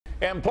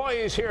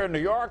Employees here in New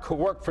York who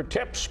work for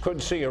tips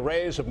could see a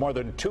raise of more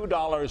than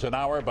 $2 an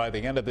hour by the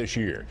end of this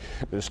year.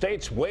 The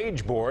state's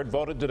wage board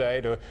voted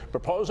today to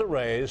propose a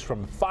raise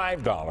from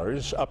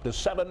 $5 up to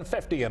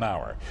 $7.50 an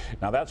hour.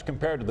 Now that's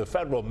compared to the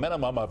federal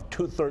minimum of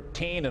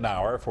 $2.13 an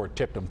hour for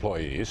tipped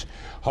employees.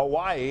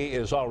 Hawaii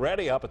is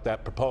already up at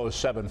that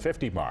proposed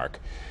 $7.50 mark.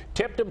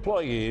 Tipped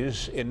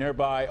employees in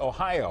nearby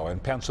Ohio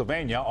and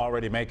Pennsylvania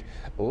already make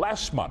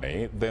less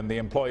money than the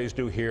employees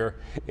do here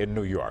in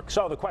New York.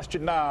 So the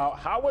question now,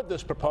 how would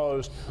this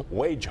proposed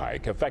wage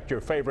hike affect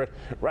your favorite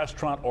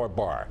restaurant or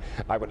bar?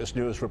 Eyewitness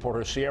News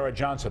reporter Sierra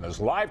Johnson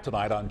is live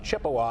tonight on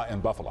Chippewa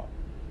in Buffalo.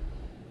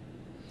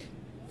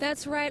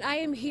 That's right, I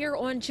am here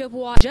on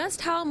Chippewa.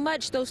 Just how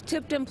much those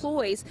tipped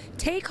employees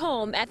take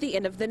home at the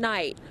end of the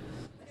night.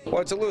 Well,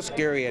 it's a little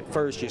scary at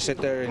first. You sit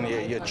there and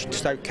you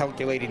start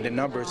calculating the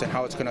numbers and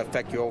how it's going to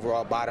affect your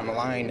overall bottom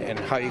line and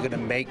how you're going to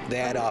make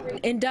that up.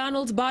 And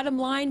Donald's bottom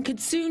line could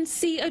soon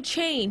see a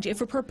change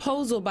if a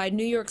proposal by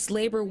New York's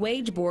Labor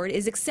Wage Board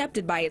is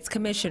accepted by its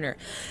commissioner.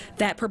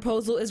 That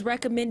proposal is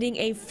recommending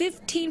a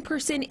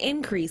 15%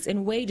 increase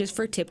in wages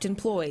for tipped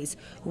employees,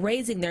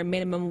 raising their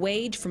minimum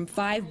wage from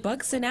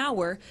 $5 an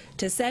hour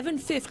to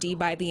 $7.50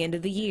 by the end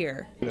of the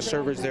year. The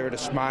servers there to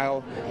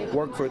smile,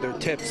 work for their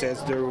tips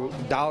as their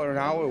 $1 an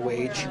hour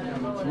wage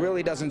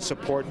really doesn't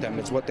support them.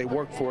 It's what they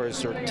work for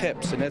is their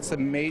tips, and that's a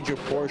major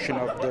portion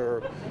of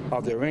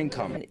their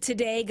income.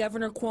 Today,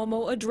 Governor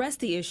Cuomo addressed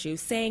the issue,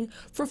 saying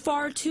for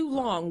far too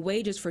long,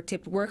 wages for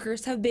tipped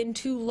workers have been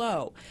too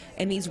low,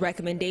 and these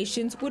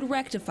recommendations would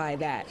rectify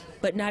that.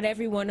 But not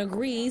everyone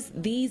agrees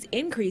these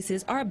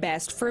increases are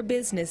best for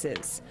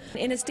businesses.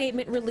 In a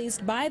statement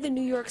released by the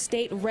New York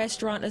State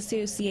Restaurant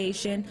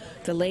Association,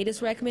 the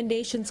latest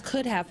recommendations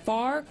could have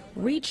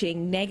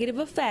far-reaching negative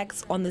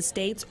effects on the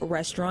state's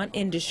restaurant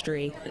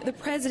industry. The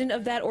president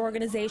of that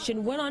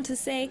organization went on to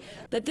say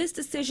that this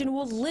decision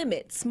will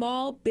limit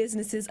small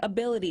businesses'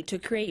 ability to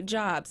create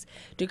jobs,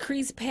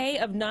 decrease pay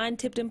of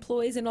non-tipped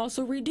employees, and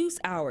also reduce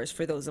hours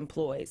for those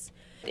employees.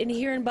 And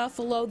here in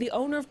Buffalo, the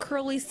owner of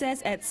Curly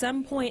says at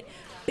some point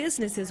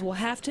businesses will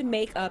have to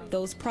make up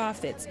those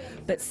profits.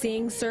 But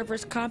seeing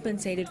servers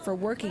compensated for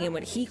working in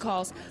what he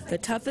calls the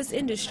toughest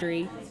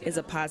industry is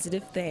a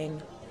positive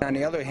thing. On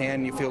the other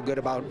hand, you feel good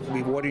about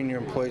rewarding your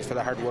employees for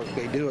the hard work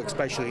they do,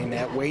 especially in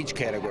that wage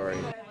category.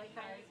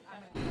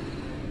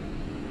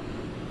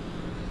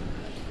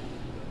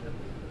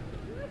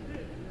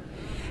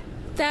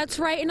 That's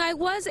right, and I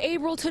was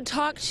able to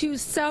talk to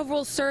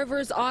several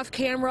servers off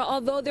camera.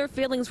 Although their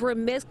feelings were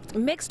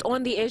mixed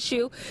on the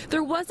issue,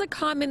 there was a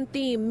common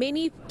theme.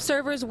 Many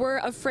servers were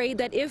afraid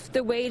that if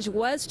the wage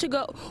was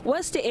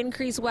to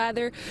increase,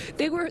 rather,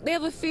 they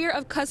have a fear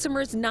of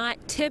customers not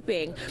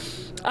tipping.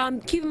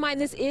 Keep in mind,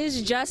 this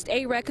is just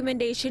a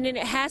recommendation, and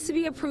it has to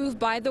be approved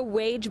by the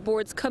Wage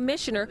Board's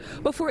commissioner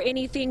before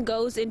anything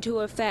goes into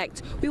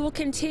effect. We will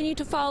continue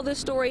to follow this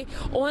story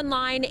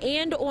online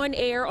and on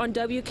air on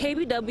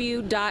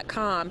WKBW.com.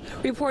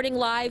 Reporting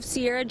live,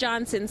 Sierra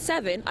Johnson,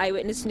 7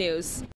 Eyewitness News.